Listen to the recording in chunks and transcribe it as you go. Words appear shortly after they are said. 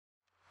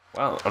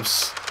Wow,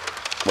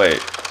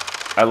 wait,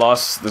 I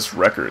lost this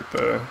record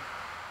though.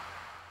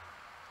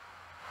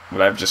 Would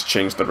I have just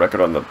changed the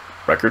record on the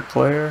record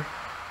player?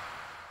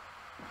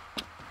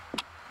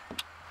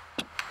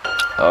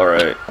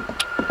 Alright.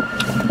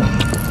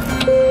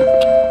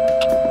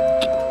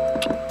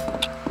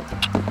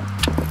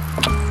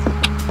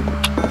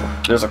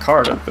 There's a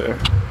card up there.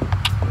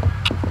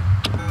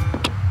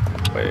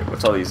 Wait,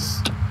 what's all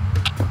these?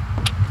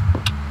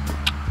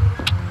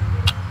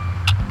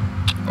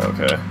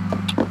 Okay.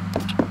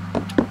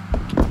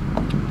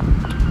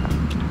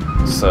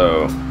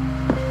 So,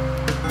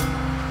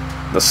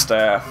 the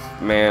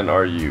staff, man,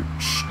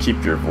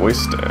 keep your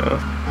voice down.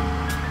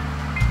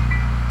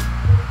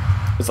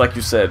 It's like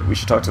you said, we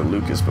should talk to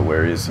Lucas, but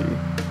where is he?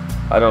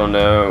 I don't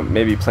know,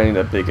 maybe planning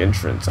a big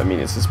entrance. I mean,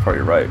 it's his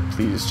party, right?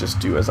 Please just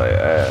do as I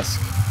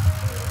ask.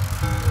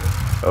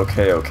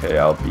 Okay,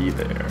 I'll be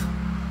there.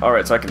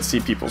 Alright, so I can see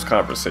people's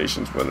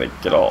conversations when they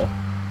get all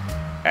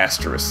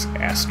asterisk.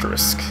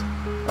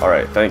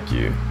 Alright, thank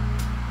you.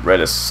 Red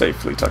is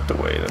safely tucked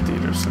away in the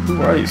theater. So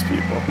who are these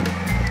people?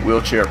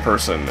 Wheelchair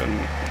person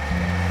and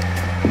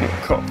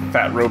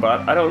fat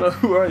robot. I don't know.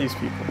 Who are these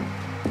people?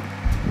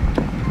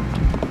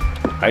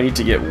 I need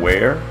to get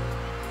where?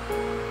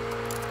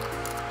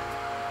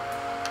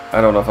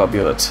 I don't know if I'll be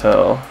able to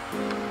tell.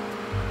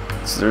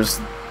 So there's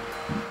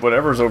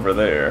whatever's over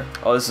there.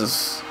 Oh, this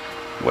is...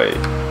 Wait.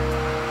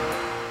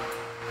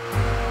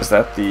 Is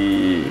that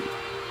the...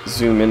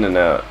 Zoom in and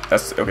out?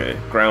 That's... Okay.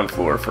 Ground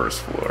floor,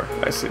 first floor.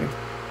 I see.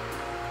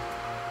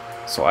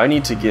 So I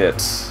need to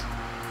get...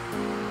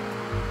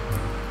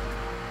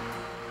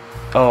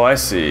 Oh, I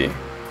see.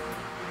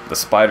 The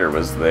spider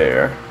was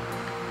there.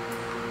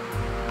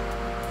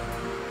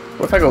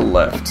 What if I go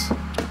left?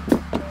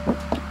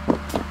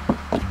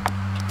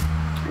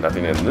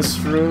 Nothing in this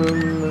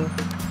room.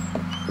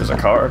 There's a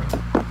card.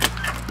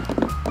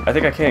 I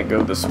think I can't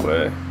go this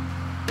way.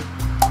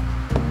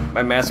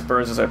 My mask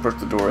burns as I approach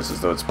the doors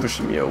as though it's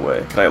pushing me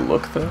away. Can I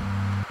look though?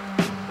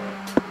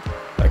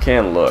 I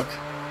can look.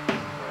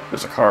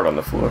 There's a card on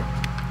the floor.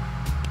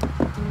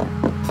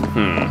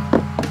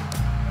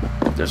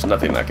 There's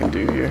nothing I can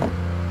do here.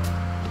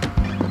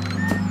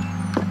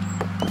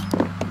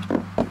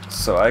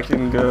 So I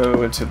can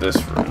go into this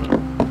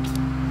room.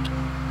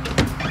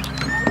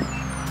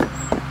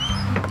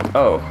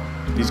 Oh,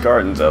 these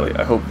gardens, Ellie.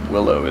 I hope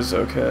Willow is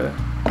okay.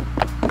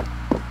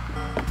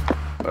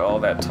 But all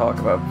that talk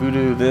about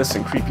voodoo, this,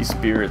 and creepy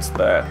spirits,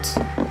 that.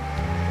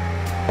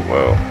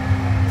 Whoa.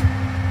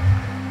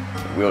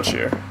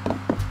 Wheelchair.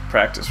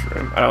 Practice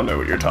room. I don't know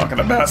what you're talking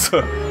about,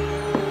 so.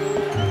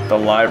 The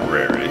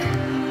library.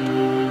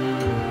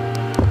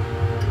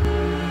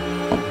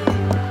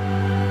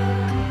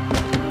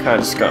 Kinda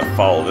just gonna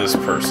follow this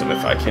person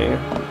if I can.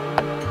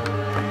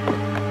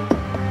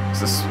 Is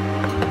this...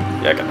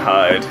 Yeah, I can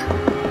hide.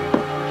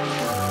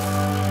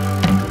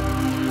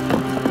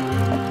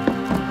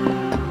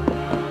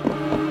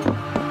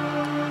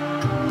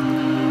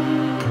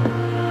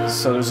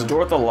 So there's a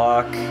door with a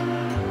lock.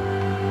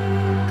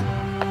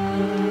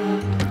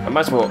 I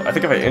might as well... I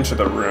think if I enter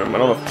the room, I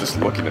don't know if just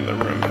looking in the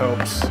room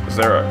helps. Is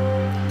there a...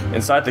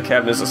 Inside the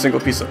cabinet is a single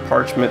piece of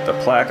parchment. The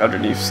plaque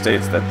underneath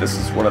states that this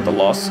is one of the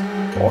lost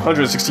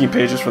 116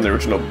 pages from the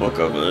original book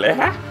of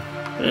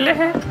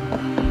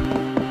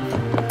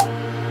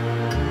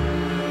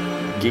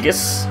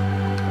Gigas?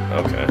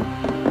 Okay.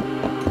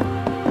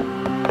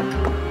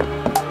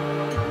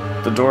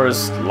 The door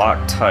is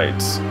locked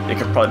tight. It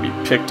could probably be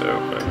picked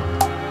open.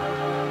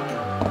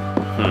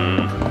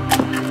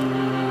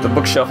 The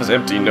bookshelf is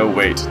empty. No,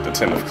 wait. The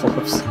Ten of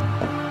Clubs.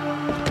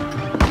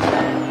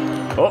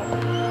 Oh!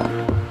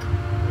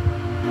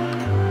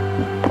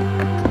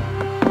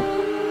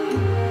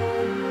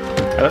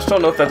 I just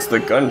don't know if that's the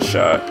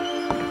gunshot.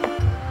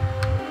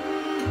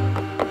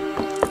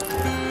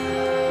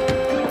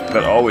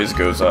 That always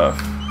goes off.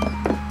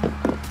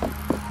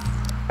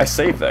 I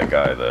saved that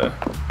guy, though.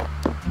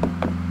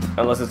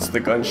 Unless it's the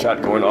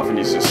gunshot going off and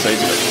he's just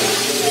saving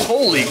it.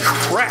 Holy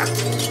crap!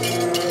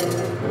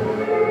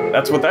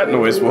 That's what that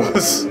noise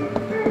was.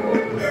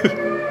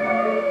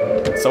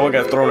 Someone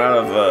got thrown out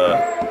of the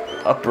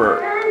upper...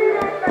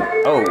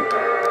 Oh,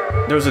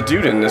 there was a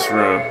dude in this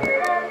room.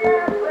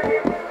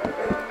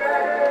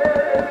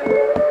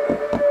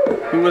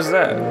 Who was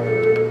that?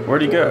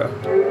 Where'd he go?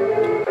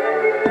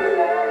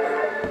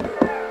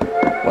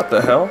 What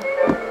the hell?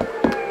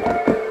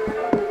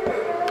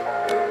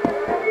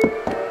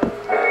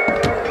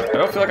 I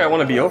don't feel like I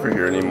want to be over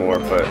here anymore,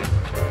 but...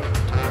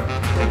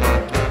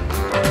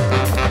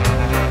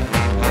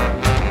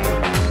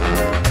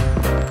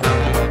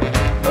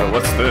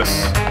 What's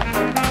this?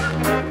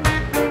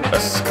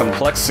 A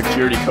complex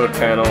security code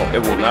panel. It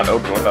will not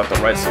open without the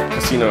right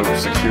casino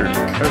security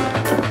code.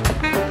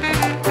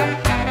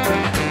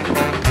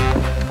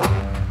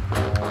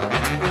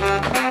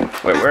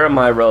 Wait, where am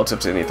I relative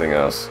to anything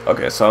else?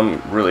 Okay, so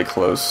I'm really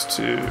close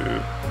to...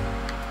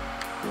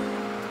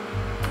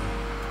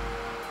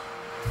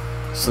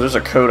 So there's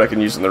a code I can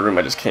use in the room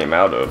I just came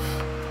out of.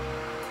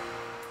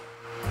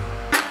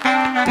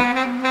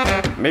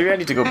 Maybe I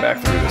need to go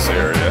back through this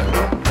area.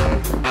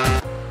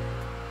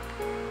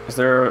 Is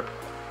there...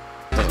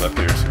 Doesn't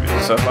appear to be.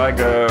 So if I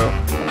go...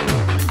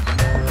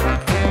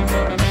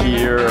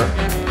 here...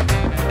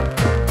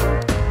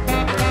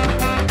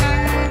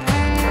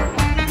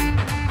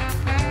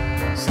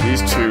 So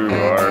these two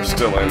are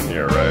still in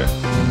here, right?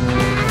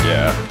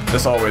 Yeah,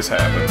 this always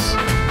happens.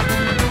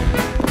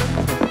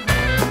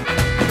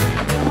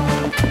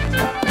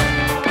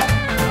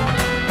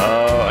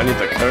 I need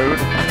the code.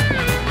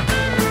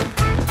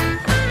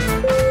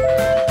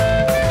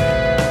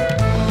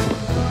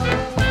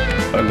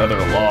 Another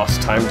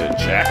lost. Time to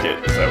jacket.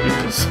 Is that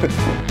what you said?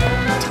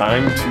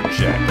 Time to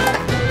jacket.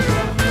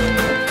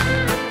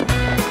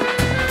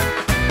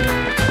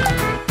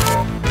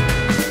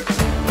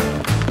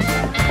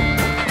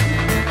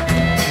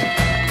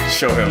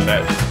 Show him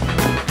that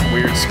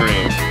weird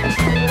screen.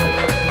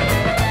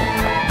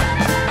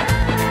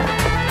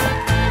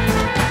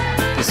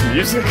 This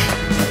music.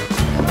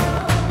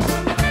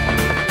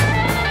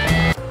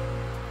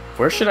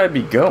 Where should I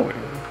be going?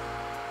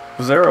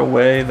 Was there a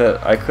way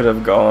that I could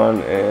have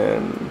gone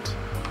and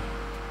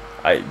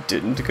I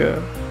didn't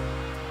go?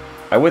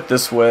 I went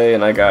this way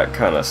and I got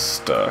kind of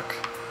stuck.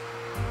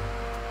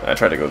 I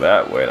tried to go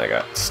that way and I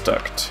got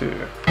stuck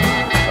too.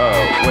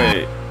 Oh,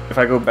 wait. If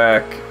I go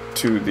back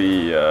to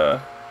the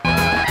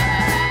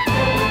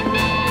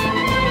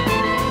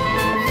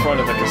front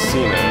of the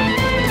casino.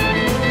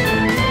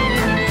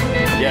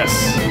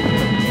 Yes.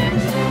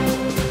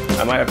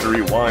 I might have to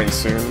rewind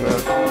soon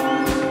though.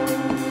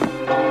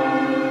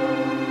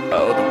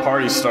 Oh, the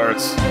party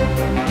starts.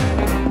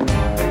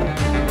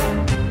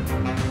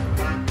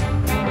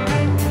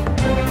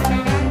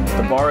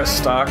 The bar is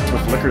stocked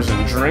with liquors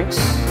and drinks.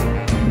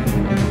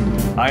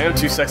 I am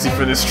too sexy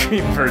for this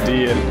stream for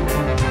D, and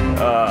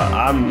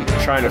I'm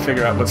trying to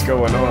figure out what's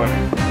going on.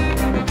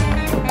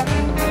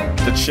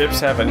 The chips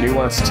have a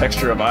nuanced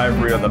texture of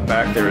ivory. On the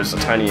back there is a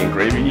tiny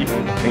engraving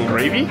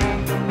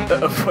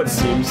of what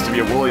seems to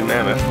be a woolly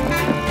mammoth.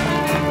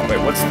 Wait,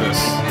 what's this?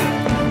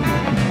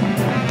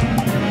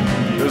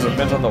 There's a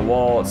vent on the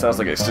wall. It sounds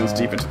like it extends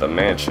deep into the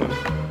mansion.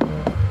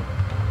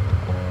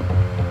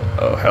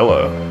 Oh,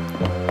 hello.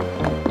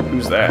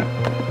 Who's that?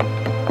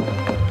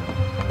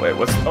 Wait,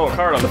 what's... Oh, a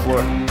card on the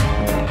floor.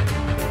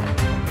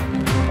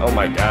 Oh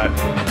my god.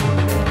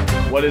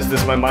 What is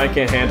this? My mind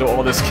can't handle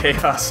all this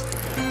chaos.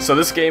 So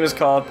this game is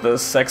called the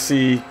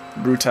Sexy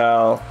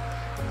Brutale.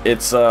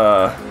 It's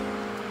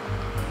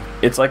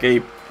like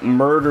a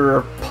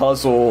murder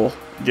puzzle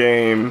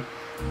game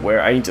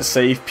where I need to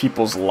save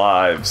people's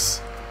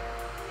lives.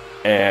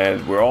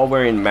 And we're all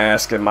wearing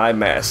masks, and my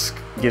mask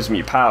gives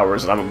me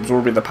powers, and I'm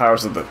absorbing the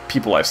powers of the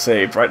people I've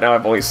saved. Right now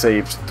I've only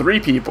saved 3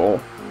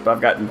 people, but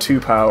I've gotten 2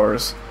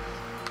 powers.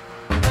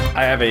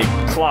 I have a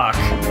clock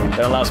that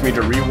allows me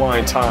to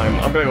rewind time.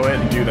 I'm gonna go ahead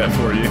and do that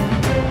for you.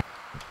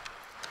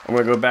 I'm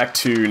gonna go back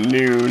to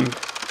noon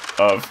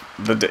of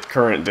the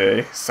current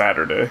day,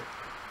 Saturday.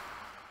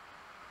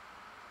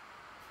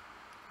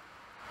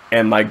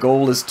 And my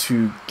goal is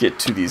to get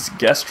to these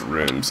guest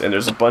rooms, and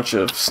there's a bunch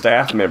of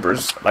staff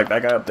members, like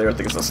that guy up there I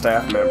think is a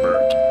staff member,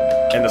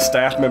 and the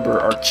staff member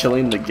are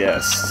killing the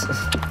guests.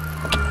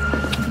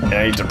 And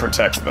I need to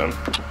protect them.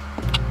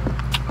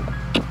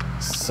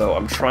 So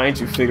I'm trying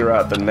to figure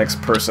out the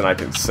next person I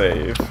can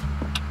save.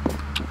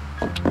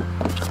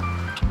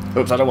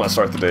 Oops, I don't want to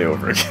start the day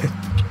over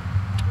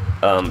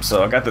again.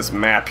 So I got this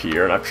map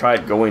here, and I've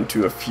tried going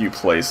to a few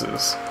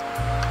places.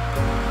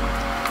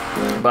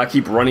 But I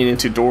keep running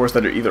into doors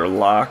that are either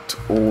locked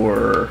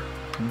or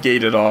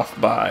gated off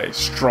by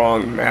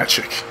strong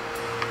magic.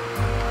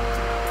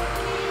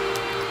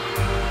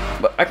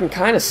 But I can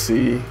kind of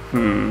see...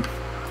 We're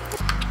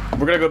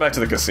gonna go back to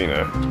the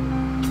casino.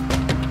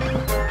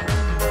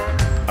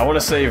 I want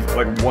to save,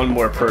 like, one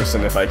more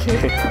person if I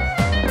can.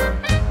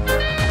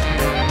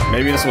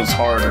 Maybe this one's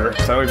harder,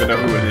 because I don't even know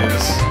who it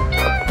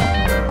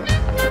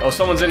is. Oh,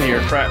 someone's in here.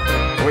 Crap.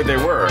 Wait, they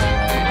were.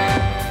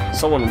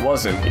 Someone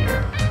was in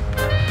here.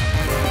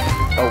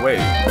 Oh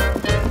wait,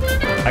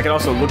 I can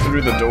also look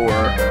through the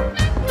door.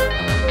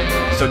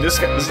 So this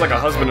is like a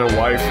husband and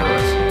wife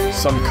or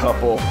some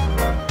couple.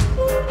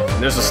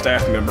 And there's a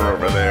staff member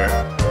over there.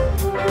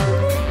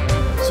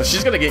 So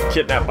she's gonna get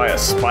kidnapped by a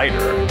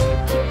spider.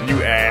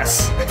 You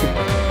ass.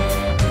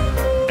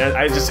 And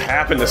I just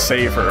happen to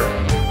save her.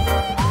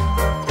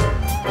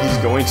 He's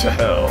going to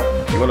hell.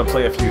 You wanna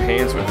play a few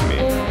hands with me?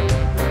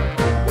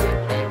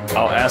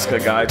 I'll ask a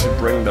guy to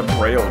bring the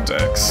Braille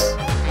decks.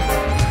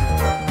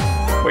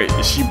 Wait,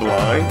 is she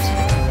blind?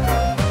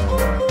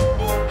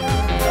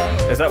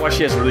 Is that why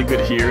she has really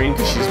good hearing?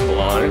 Because she's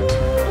blind?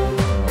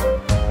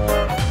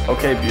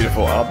 Okay,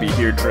 beautiful. I'll be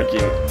here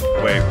drinking.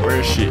 Wait, where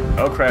is she?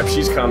 Oh crap,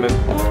 she's coming.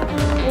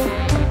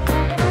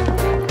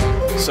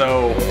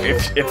 So,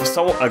 if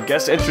a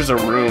guest enters a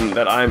room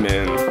that I'm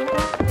in...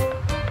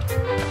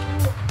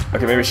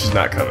 Okay, maybe she's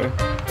not coming.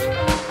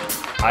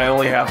 I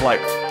only have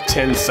like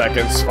 10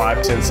 seconds,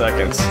 5-10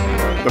 seconds,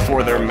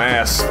 before their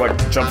mask like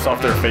jumps off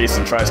their face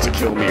and tries to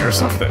kill me or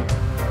something.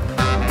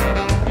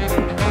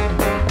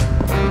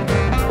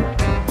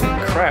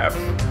 Crap.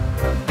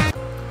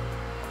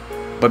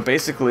 But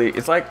basically,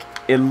 it's like,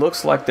 it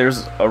looks like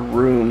there's a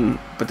room,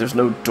 but there's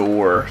no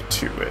door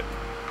to it.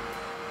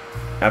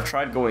 I've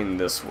tried going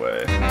this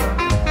way.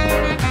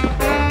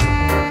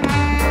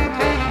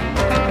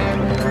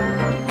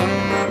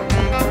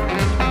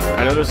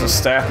 I know there's a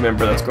staff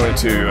member that's going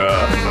to,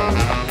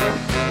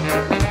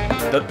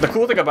 the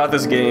cool thing about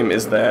this game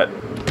is that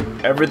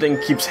everything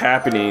keeps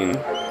happening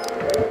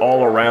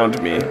all around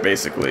me,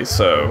 basically,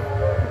 so...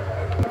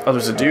 Oh,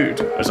 there's a dude.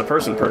 There's a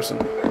person.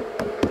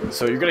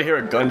 So you're gonna hear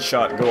a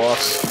gunshot go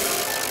off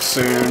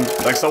soon.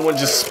 Like someone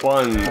just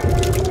spun.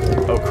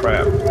 Oh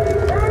crap.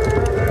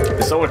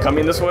 Is someone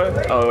coming this way?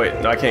 Oh wait,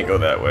 no, I can't go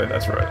that way.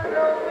 That's right.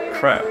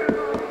 Crap.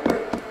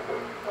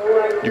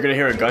 You're gonna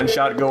hear a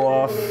gunshot go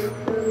off.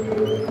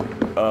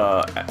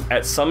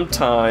 At some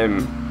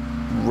time,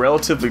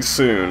 relatively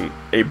soon,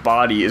 a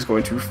body is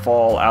going to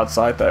fall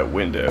outside that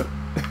window.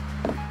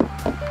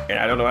 And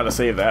I don't know how to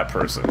save that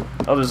person.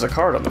 Oh, there's a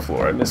card on the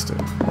floor. I missed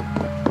it.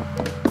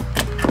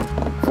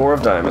 4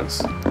 of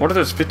diamonds. What if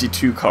there's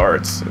 52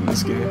 cards in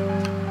this game?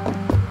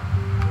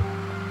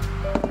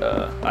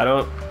 I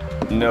don't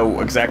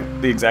know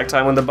the exact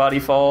time when the body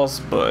falls,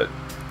 but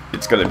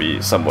it's gonna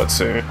be somewhat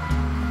soon.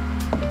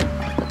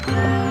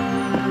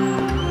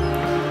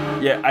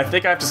 Yeah, I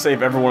think I have to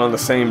save everyone on the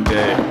same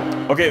day.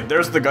 Okay,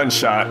 there's the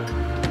gunshot.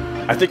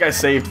 I think I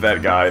saved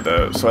that guy,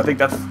 though, so I think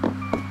that's...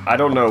 I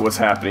don't know what's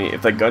happening.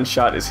 If that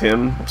gunshot is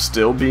him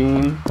still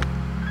being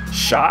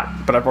shot,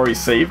 but I've already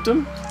saved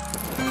him?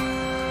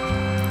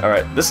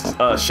 Alright, this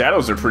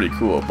shadows are pretty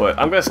cool, but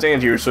I'm gonna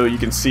stand here so you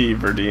can see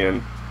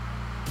Verdian,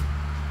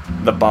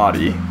 the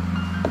body,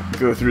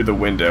 go through the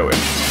window and...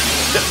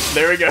 Yep,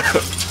 there we go!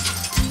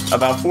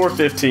 About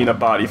 4:15, a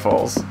body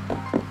falls.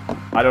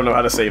 I don't know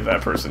how to save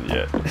that person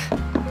yet.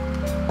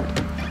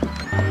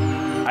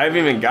 I haven't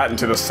even gotten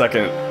to the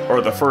second,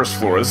 or the first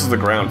floor. This is the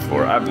ground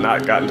floor. I've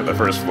not gotten to the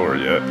first floor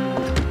yet.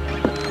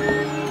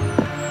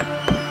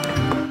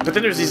 But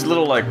then there's these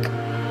little, like...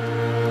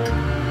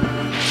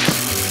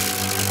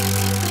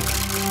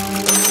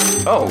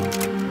 Oh!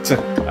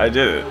 I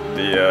did it.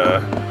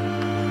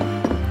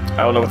 I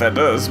don't know what that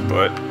does,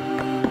 but...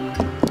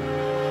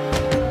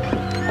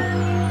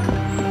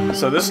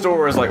 So this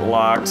door is, like,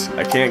 locked.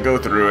 I can't go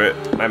through it.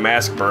 My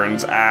mask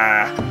burns.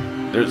 Ah!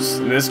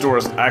 This door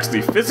is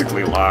actually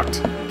physically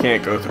locked.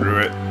 Can't go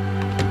through it.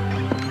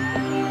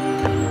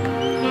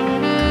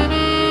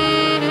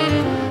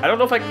 I don't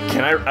know if I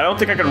don't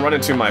think I can run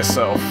into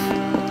myself.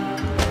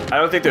 I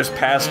don't think there's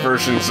past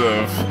versions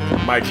of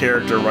my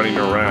character running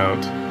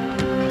around.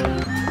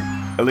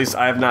 At least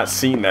I have not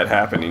seen that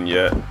happening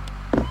yet.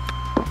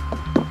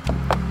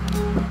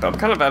 But I'm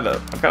kind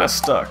of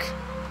stuck.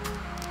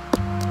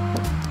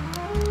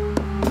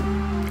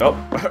 Oh,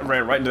 I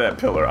ran right into that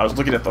pillar. I was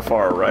looking at the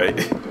far right.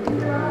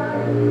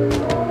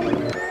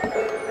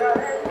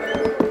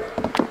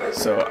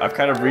 So I've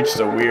kind of reached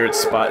a weird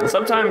spot. And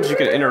sometimes you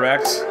can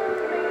interact.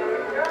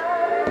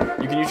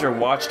 You can use your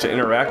watch to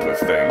interact with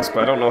things,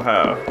 but I don't know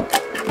how.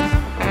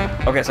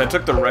 Okay, so I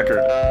took the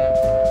record.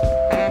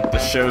 The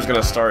show's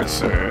gonna start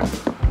soon.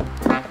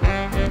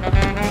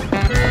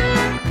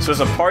 So there's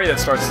a party that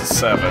starts at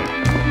 7.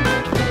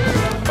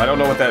 But I don't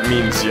know what that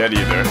means yet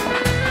either.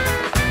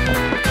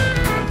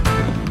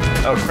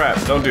 Oh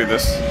crap, don't do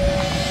this.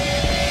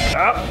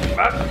 Ah,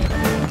 ah.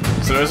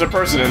 So there's a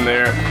person in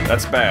there.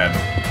 That's bad.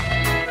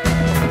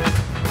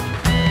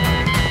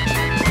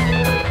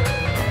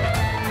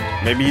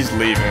 Maybe he's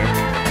leaving.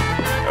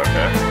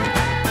 Okay.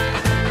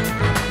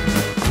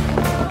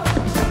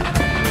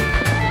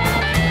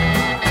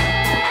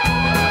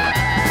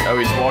 Oh,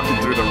 he's walking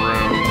through the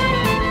room.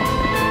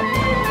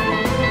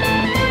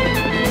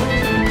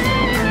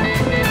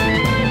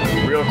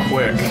 Real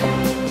quick.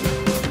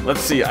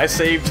 Let's see, I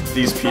saved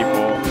these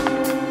people.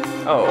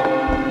 Oh.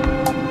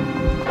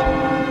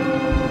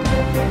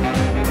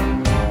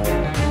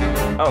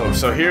 Oh,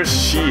 so here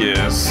she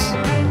is.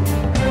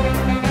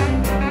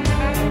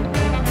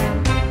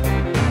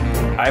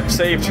 I've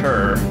saved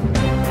her.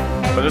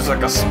 But there's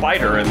like a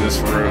spider in this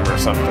room or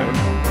something.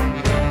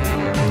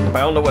 But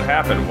I don't know what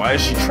happened. Why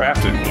is she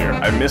trapped in here?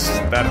 I missed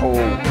that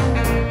whole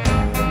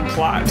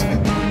plot.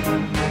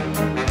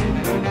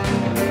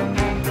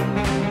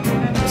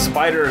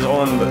 Spider's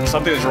on the...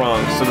 Something's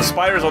wrong. So the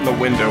spider's on the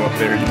window up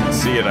there. You can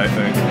see it, I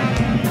think.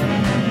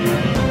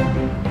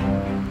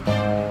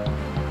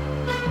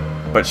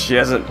 But she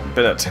hasn't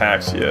been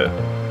attacked yet.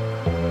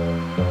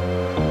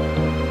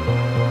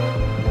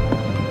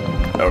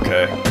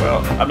 Okay,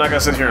 well, I'm not gonna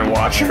sit here and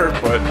watch her,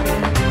 but...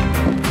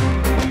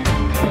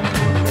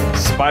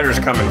 Spider's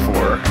coming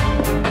for her.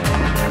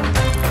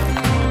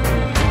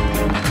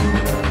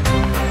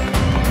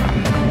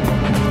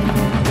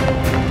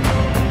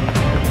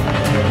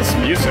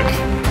 Music.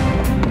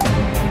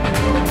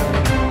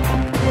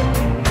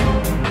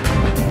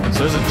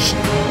 So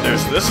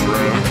there's this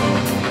room.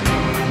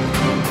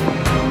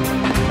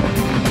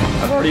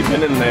 I've already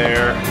been in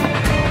there.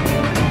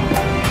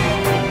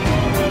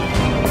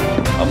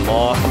 A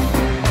moth.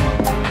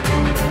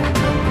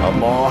 A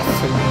moth.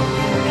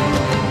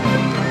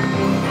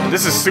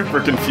 This is super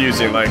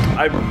confusing. Like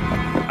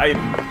I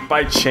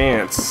by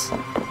chance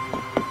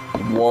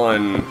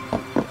won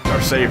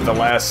or saved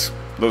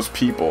those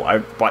people.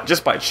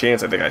 Just by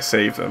chance I think I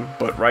saved them.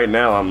 But right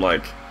now I'm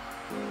like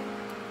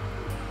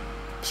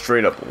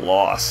straight up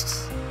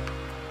lost.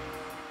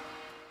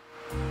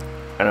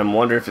 And I'm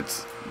wondering if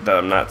it's that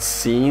I'm not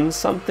seeing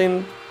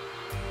something.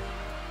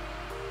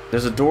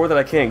 There's a door that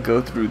I can't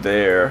go through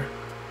there.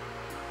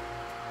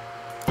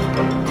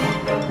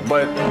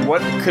 But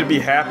what could be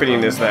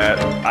happening is that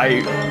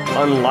I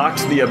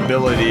unlocked the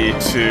ability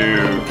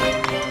to...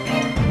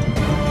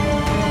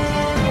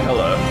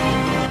 Hello.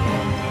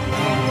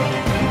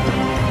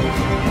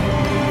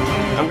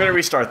 I'm gonna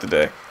restart the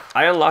day.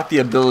 I unlocked the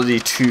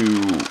ability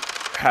to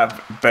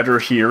have better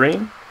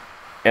hearing,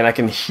 and I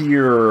can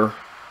hear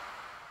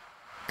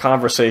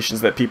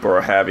conversations that people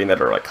are having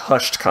that are like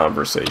hushed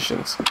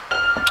conversations.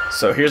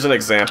 So here's an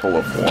example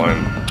of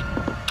one.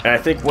 And I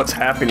think what's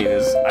happening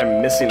is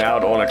I'm missing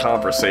out on a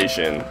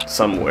conversation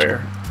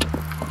somewhere.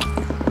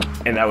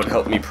 And that would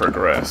help me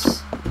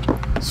progress.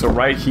 So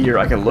right here,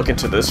 I can look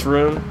into this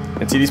room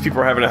and see these people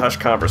are having a hushed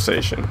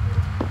conversation.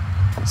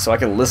 So I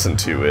can listen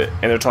to it.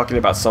 And they're talking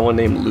about someone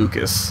named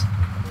Lucas.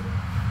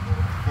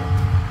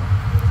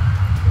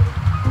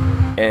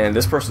 And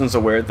this person's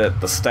aware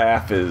that the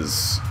staff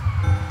is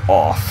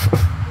off.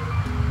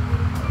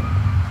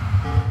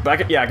 But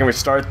I can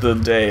restart the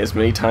day as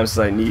many times as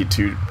I need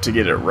to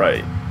get it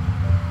right.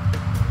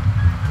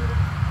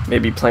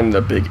 Maybe planning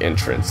a big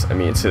entrance. I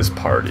mean, it's his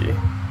party.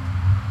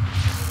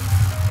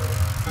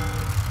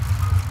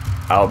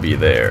 I'll be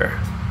there.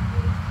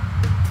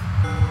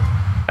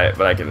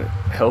 But I can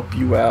help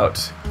you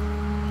out.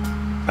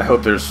 I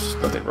hope there's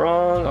nothing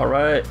wrong,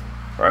 alright.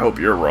 Or I hope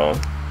you're wrong.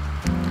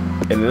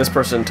 And then this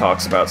person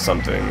talks about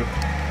something.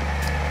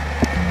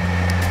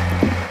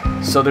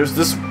 So there's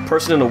this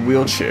person in a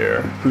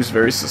wheelchair who's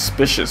very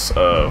suspicious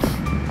of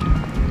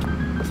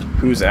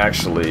who's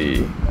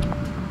actually,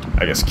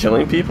 I guess,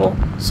 killing people.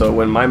 So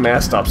when my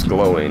mask stops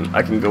glowing,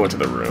 I can go into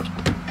the room.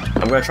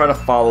 I'm gonna try to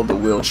follow the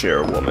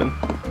wheelchair woman.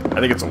 I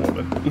think it's a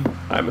woman.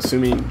 I'm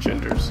assuming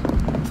genders.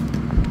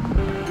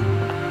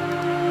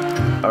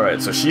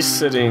 Alright, so she's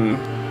sitting,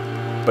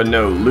 but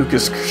no,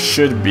 Lucas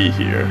should be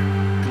here.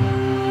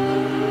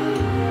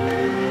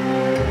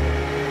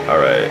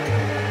 Alright.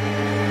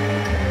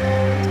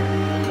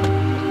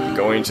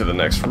 Going to the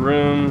next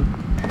room.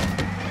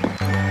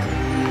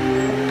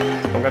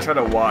 I'm gonna try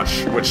to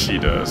watch what she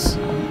does.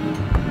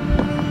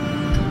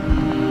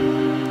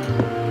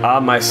 Ah,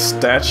 my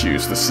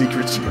statues, the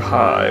secrets you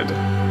hide.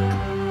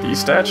 These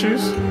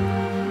statues?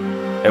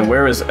 And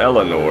where is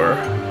Eleanor?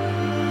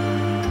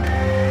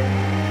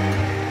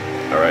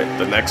 Alright,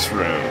 the next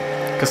room.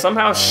 Because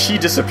somehow she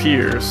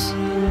disappears.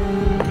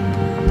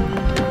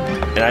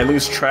 And I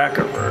lose track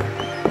of her.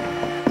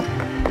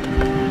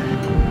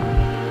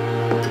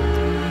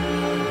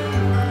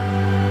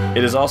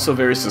 It is also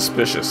very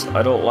suspicious.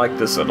 I don't like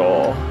this at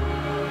all.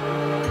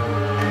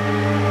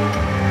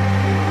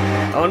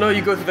 Oh no,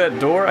 you go through that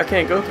door? I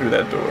can't go through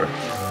that door.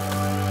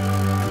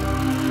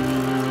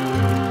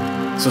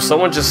 So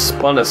someone just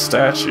spun a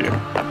statue.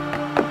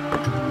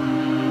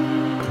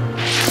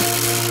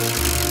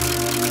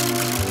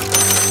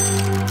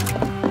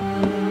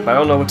 I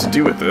don't know what to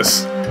do with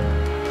this.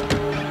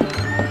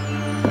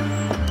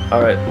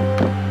 Alright.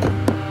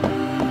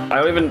 I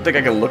don't even think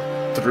I can look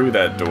through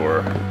that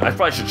door. I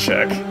probably should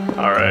check.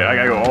 Alright, I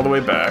gotta go all the way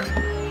back.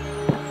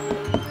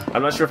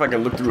 I'm not sure if I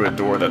can look through a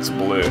door that's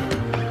blue.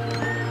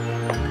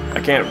 I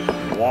can't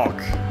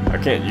walk. I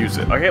can't use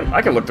it.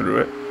 I can look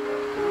through it.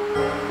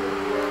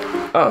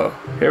 Oh,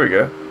 here we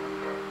go.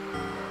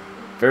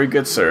 Very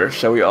good, sir.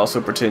 Shall we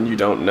also pretend you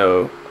don't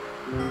know?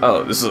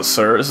 Oh, this is a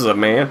sir? This is a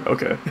man?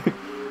 Okay.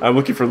 I'm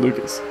looking for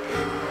Lucas.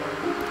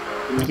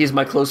 He's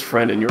my close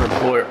friend and your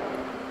employer.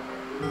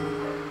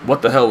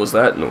 What the hell was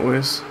that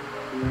noise?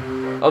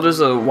 Oh, there's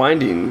a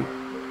winding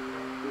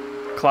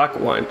clock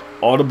wind.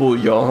 Audible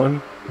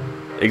yawn.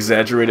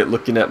 Exaggerated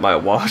looking at my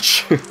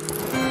watch.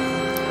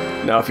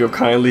 Now if you'll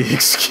kindly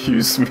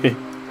excuse me.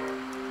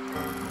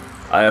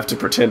 I have to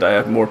pretend I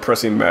have more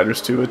pressing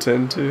matters to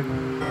attend to.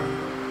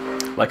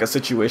 Like a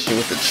situation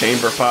with the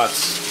chamber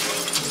pots.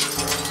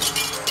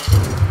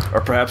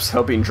 Or perhaps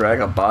helping drag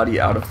a body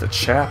out of the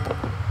chapel.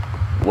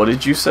 What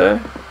did you say?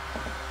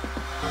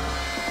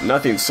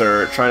 Nothing,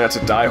 sir. Try not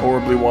to die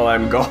horribly while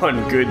I'm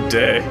gone. Good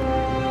day.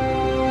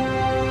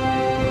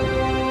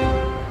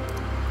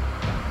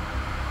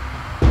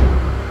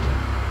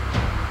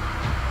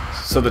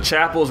 So the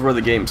chapel is where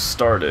the game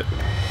started.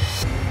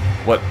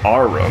 What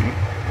Arum?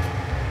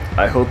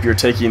 I hope you're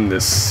taking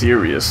this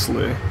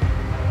seriously.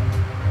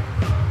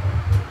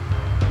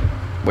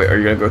 Wait, are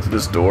you gonna go through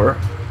this door?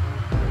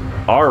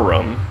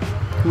 Arum?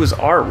 Who is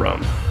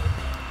Arum?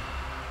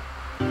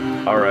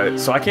 Alright,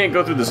 so I can't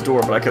go through this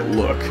door, but I could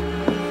look.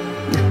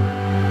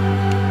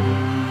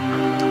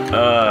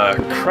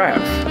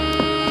 Crap.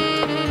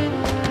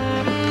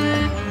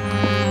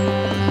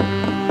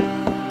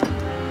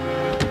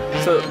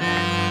 So,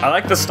 I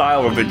like the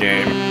style of the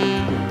game.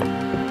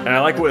 And I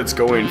like what it's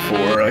going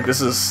for. Like,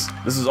 this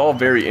is all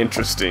very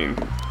interesting.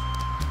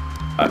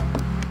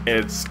 And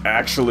it's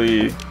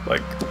actually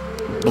like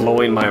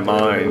blowing my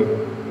mind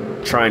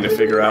trying to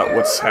figure out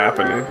what's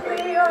happening.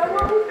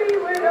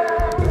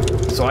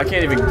 So I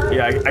can't even,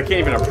 yeah, I can't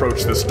even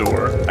approach this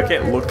door. I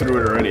can't look through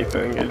it or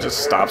anything. It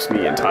just stops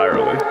me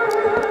entirely.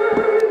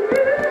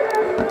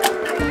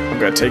 I'm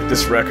gonna take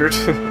this record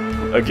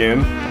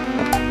again.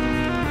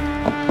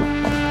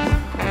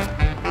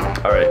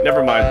 Alright,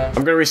 never mind.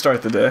 I'm gonna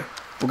restart the day.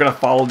 We're gonna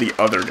follow the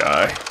other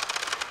guy.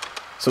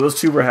 So those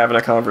two were having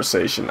a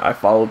conversation. I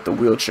followed the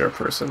wheelchair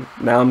person.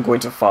 Now I'm going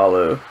to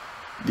follow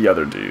the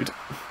other dude.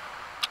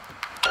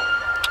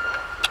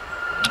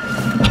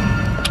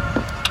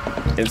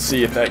 And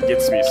see if that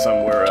gets me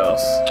somewhere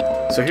else.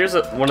 So here's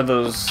one of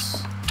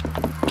those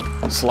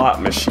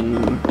slot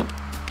machine.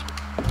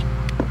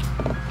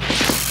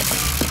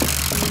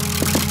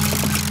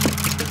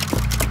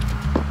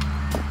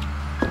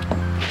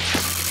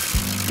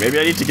 Maybe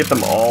I need to get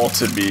them all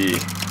to be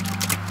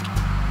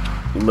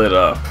lit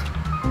up.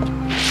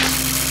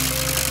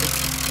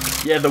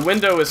 Yeah, the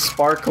window is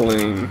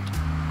sparkling,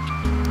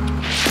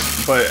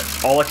 but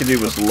all I can do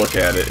was look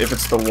at it. If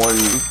it's the one,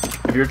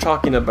 if you're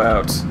talking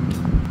about,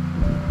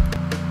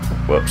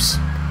 whoops.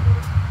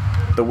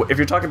 If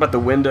you're talking about the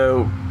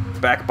window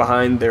back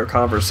behind their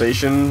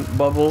conversation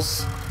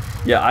bubbles,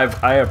 yeah,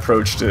 I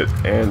approached it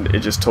and it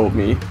just told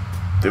me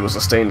there was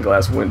a stained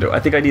glass window. I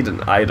think I need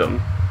an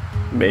item,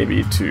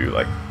 maybe, to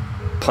like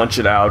punch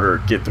it out or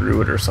get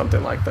through it or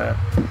something like that.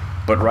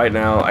 But right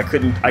now, I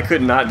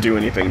could not do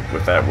anything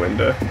with that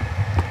window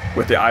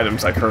with the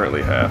items I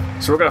currently have.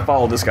 So we're gonna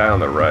follow this guy on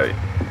the right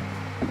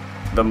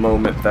the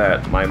moment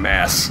that my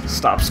mask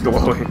stops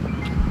glowing.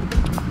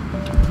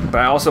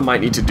 But I also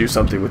might need to do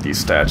something with these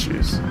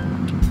statues.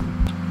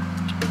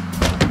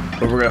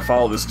 But we're gonna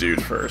follow this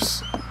dude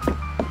first.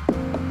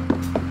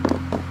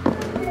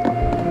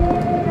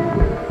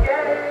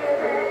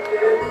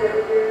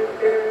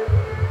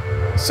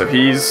 So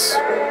he's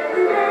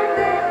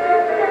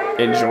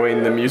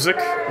enjoying the music.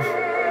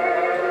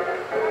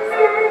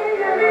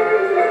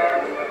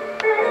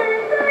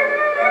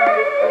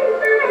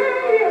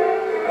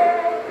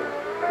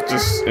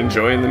 Just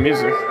enjoying the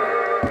music.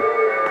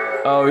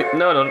 Oh,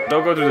 no,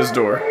 don't go through this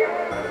door.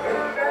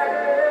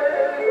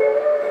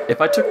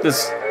 If I took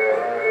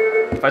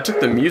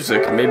the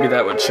music, maybe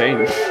that would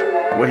change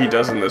what he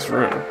does in this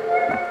room.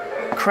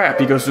 Crap,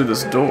 he goes through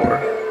this door.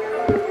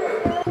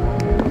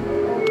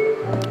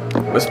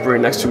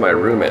 Whispering next to my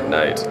room at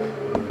night.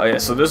 Oh yeah,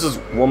 so there's this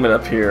woman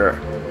up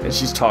here, and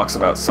she talks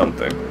about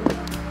something.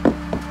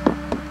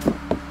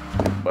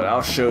 But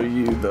I'll show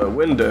you the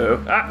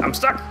window. Ah, I'm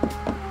stuck!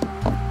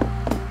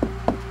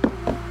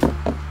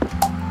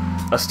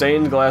 A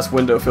stained glass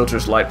window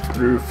filters light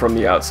through from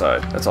the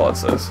outside. That's all it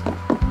says.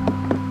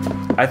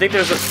 I think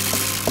there's a...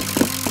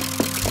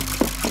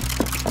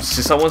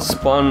 See, someone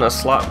spun a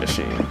slot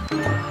machine.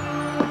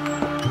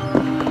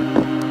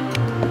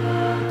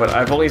 But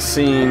I've only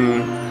seen...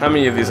 How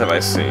many of these have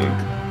I seen?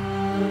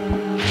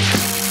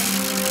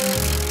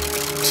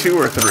 2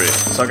 or 3.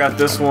 So I got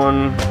this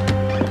one.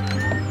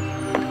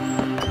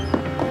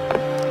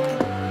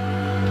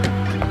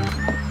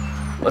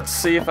 Let's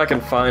see if I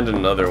can find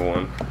another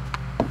one.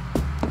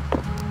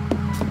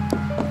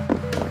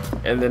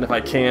 And then if I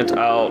can't,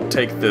 I'll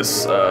take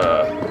this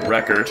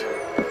record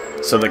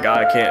so the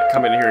guy can't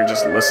come in here and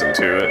just listen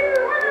to it.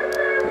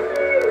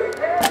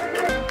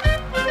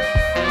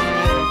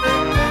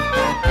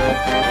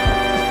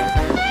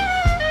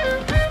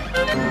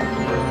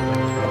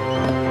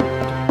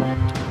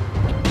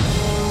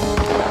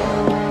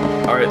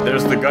 Alright,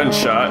 there's the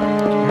gunshot.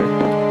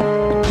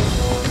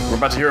 We're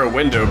about to hear a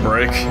window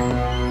break.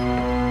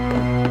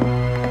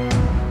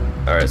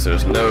 Alright, so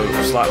there's no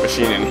slot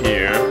machine in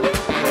here.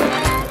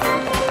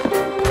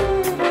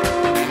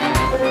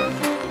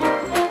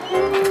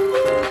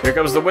 Here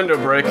comes the window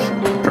break.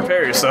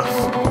 Prepare yourself.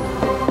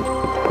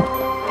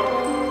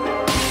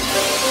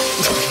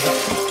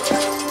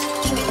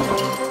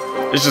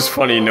 It's just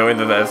funny knowing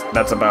that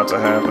that's about to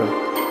happen.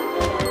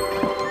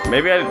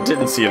 Maybe I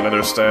didn't see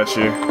another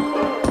statue.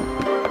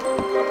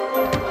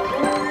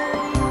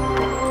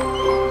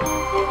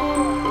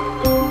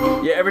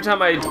 Yeah, every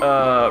time I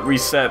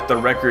reset, the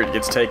record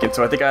gets taken,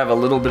 so I think I have a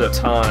little bit of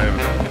time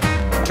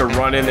to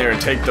run in there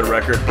and take the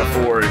record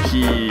before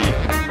he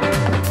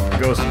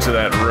goes into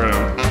that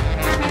room.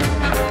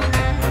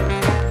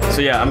 So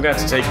yeah, I'm gonna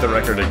have to take the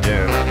record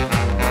again.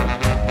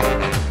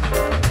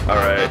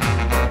 Alright.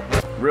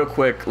 Real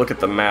quick, look at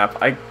the map.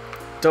 I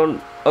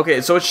don't... Okay,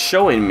 so it's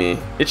showing me.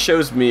 It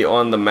shows me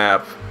on the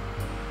map.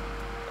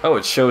 Oh,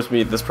 it shows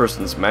me this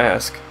person's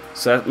mask.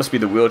 So that must be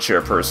the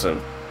wheelchair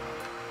person.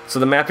 So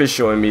the map is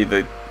showing me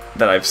that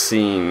I've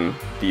seen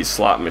these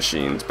slot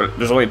machines, but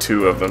there's only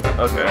 2 of them.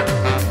 Okay.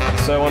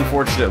 So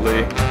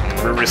unfortunately,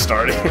 we're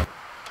restarting.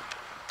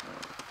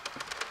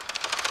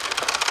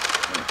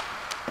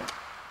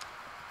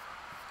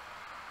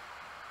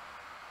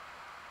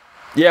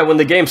 Yeah, when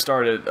the game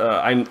started,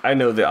 I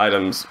know the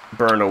items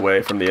burn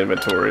away from the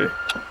inventory.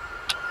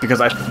 Because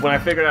when I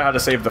figured out how to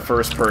save the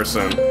first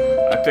person,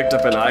 I picked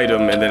up an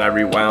item and then I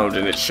rewound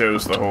and it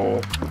shows the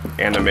whole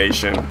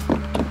animation.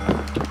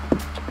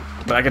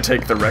 But I can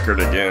take the record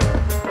again.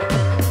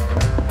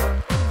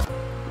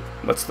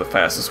 What's the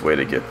fastest way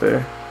to get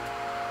there?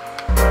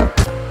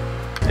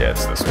 Yeah,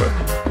 it's this way.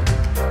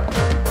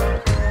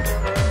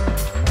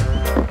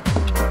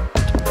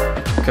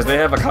 Because they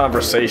have a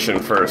conversation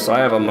first, so I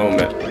have a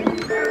moment.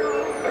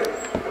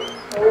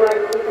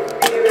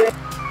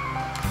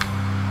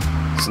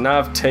 So now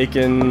I've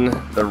taken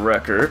the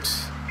record.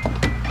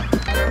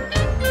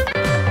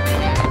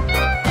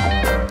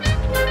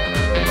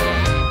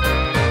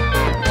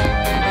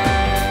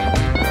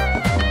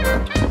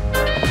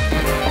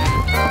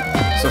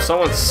 So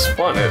someone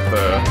spun it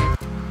though.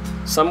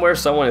 Somewhere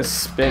someone is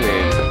spinning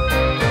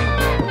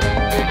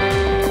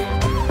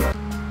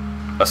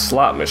a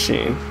slot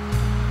machine.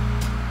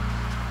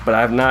 But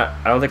I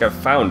don't think I've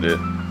found it.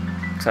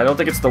 Because I don't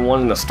think it's the one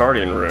in the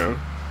starting room.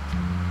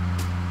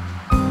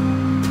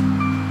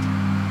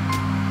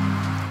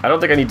 I don't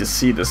think I need to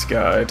see this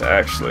guy to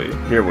actually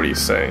hear what he's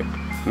saying.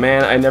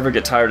 Man, I never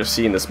get tired of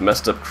seeing this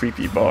messed up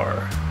creepy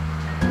bar.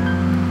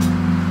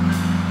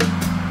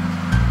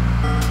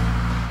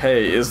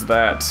 Hey, is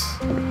that...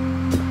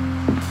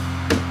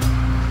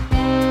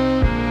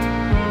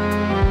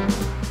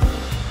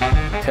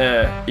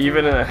 Heh,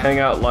 even in a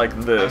hangout like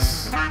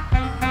this,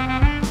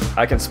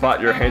 I can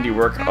spot your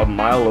handiwork a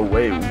mile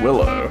away,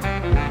 Willow.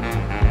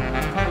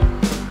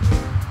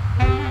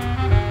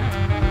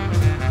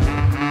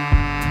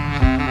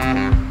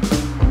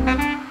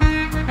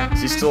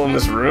 Is he still in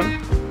this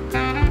room?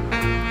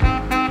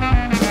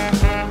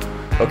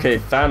 Okay,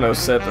 Thanos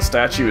said the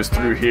statue is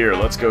through here.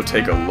 Let's go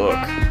take a look.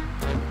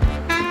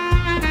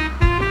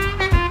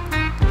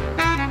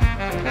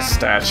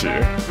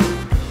 Statue.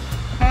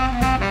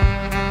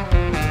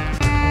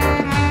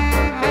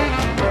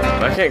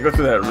 I can't go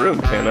through that room,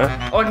 can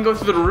I? Oh, I can go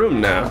through the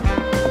room now.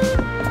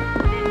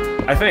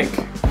 I think.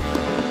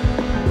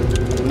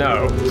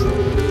 No.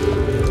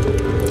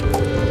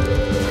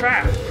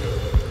 Crap.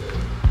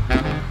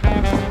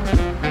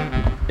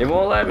 It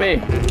won't let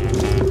me.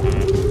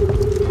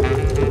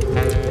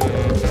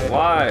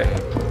 Why?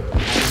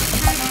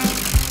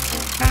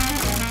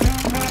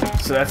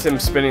 So that's him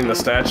spinning the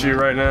statue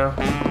right now?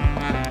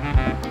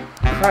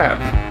 Crap.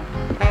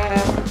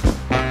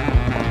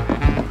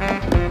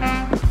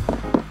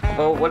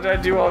 Well, what did I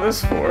do all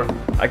this for?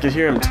 I could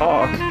hear him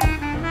talk.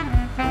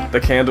 The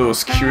candle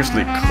is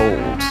curiously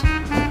cold.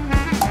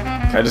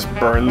 Can I just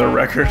burn the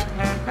record?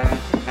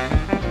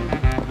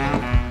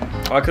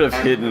 Oh, I could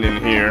have hidden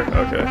in here.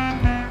 Okay.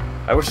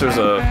 I wish there was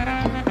a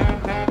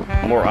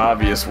more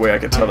obvious way I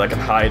could tell that I could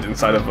hide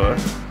inside of a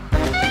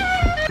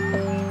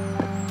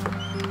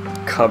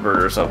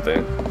cupboard or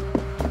something.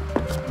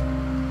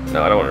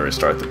 No, I don't want to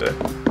restart the day.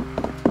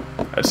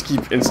 I just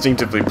keep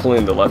instinctively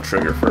pulling the left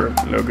trigger for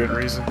no good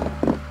reason.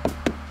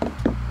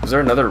 Is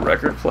there another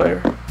record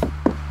player?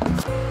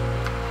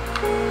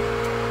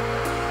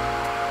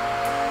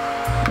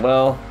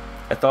 Well,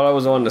 I thought I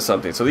was on to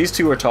something. So these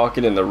two are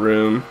talking in the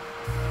room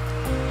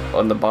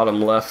on the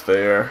bottom left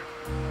there.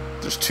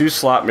 There's two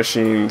slot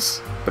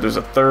machines, but there's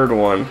a third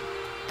one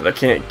that I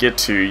can't get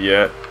to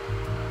yet.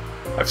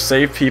 I've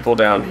saved people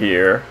down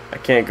here. I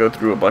can't go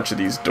through a bunch of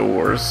these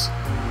doors.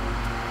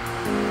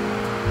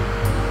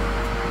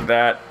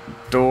 That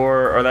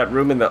door, or that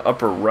room in the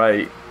upper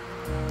right,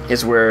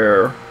 is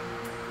where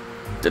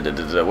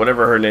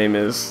whatever her name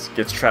is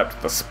gets trapped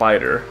with the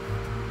spider.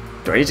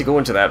 Do I need to go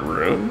into that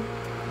room?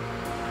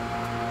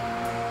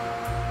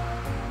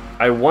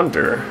 I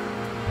wonder.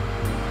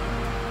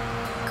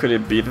 Could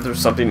it be that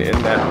there's something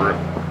in that room?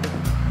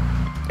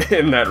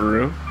 In that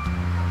room?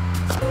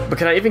 But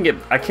can I even get...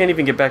 I can't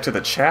even get back to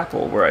the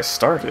chapel where I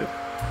started.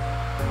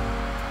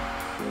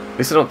 At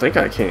least I don't think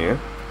I can.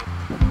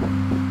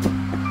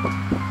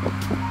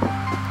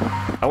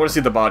 I want to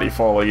see the body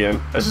fall again.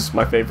 That's just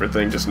my favorite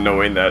thing, just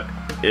knowing that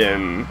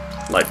in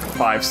like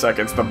 5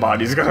 seconds the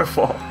body's gonna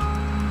fall.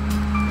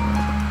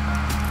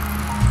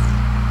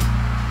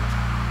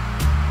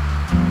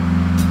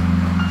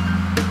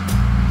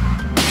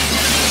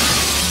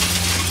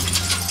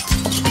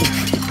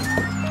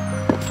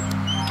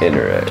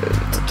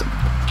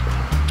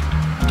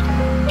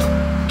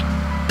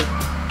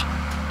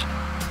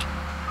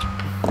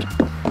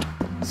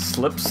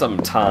 Slip some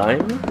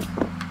time?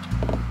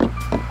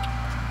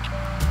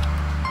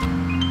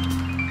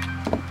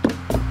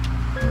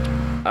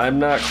 I'm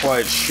not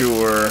quite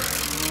sure.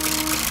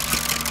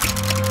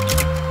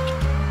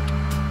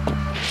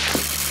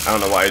 I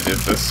don't know why I did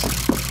this.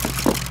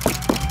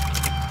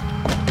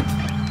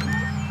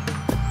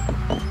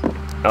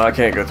 Oh, I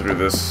can't go through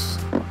this.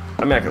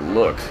 I mean, I could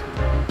look,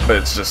 but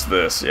it's just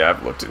this. Yeah,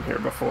 I've looked in here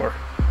before.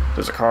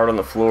 There's a card on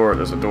the floor.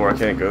 There's a door I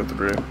can't go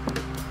through.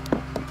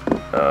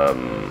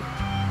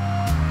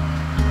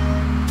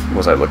 What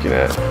was I looking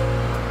at?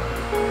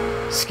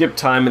 Skip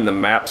time in the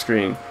map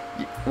screen.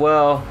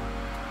 Well...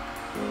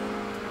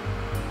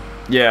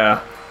 Yeah.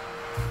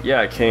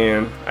 Yeah, I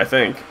can. I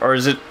think. Or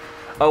is it...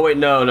 Oh, wait,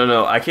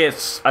 no. I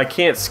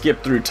can't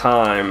skip through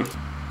time.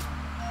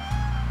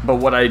 But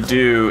what I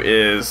do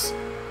is...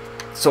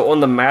 So on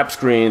the map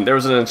screen, there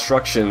was an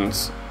instruction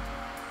screen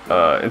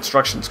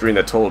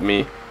that told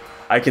me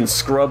I can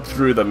scrub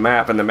through the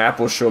map, and the map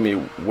will show me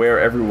where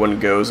everyone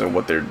goes and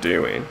what they're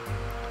doing.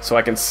 So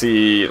I can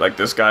see, like,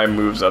 this guy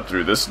moves up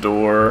through this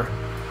door.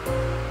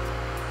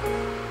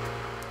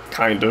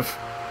 Kind of.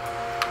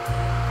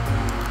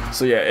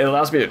 So yeah, it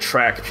allows me to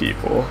track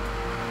people.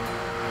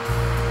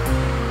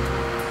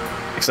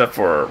 Except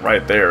for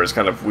right there is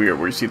kind of weird,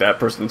 where you see that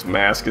person's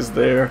mask is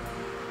there,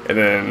 and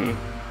then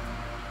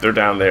they're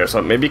down there.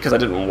 So maybe because I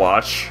didn't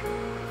watch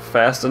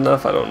fast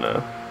enough, I don't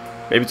know.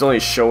 Maybe it's only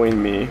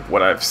showing me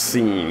what I've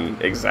seen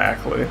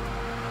exactly.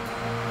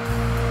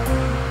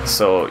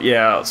 So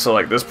yeah, so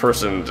like this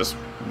person just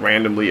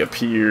randomly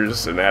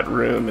appears in that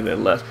room and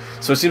then left.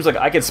 So it seems like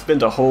I could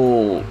spend a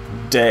whole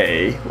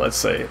day, let's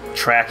say,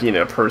 tracking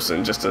a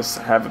person just to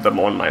have them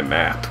on my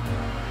map.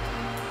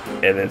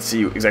 And then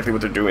see exactly what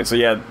they're doing. So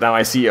yeah, now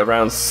I see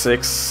around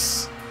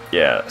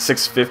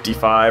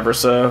 6:55 or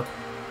so,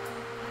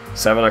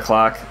 7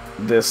 o'clock,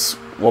 this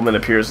woman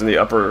appears in the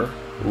upper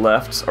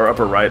left, or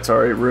upper right,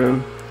 sorry,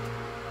 room.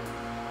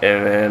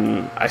 And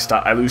then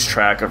I lose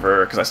track of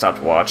her because I stopped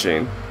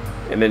watching.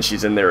 And then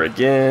she's in there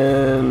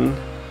again.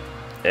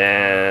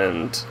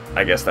 And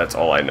I guess that's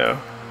all I know.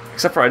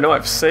 Except for I know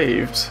I've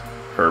saved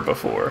her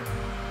before.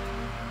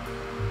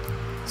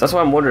 So that's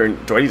why I'm wondering,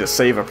 do I need to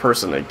save a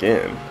person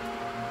again?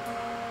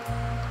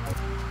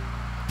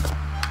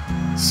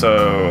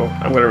 So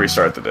I'm going to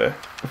restart the day.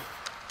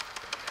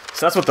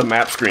 So that's what the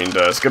map screen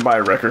does. Goodbye,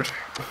 record.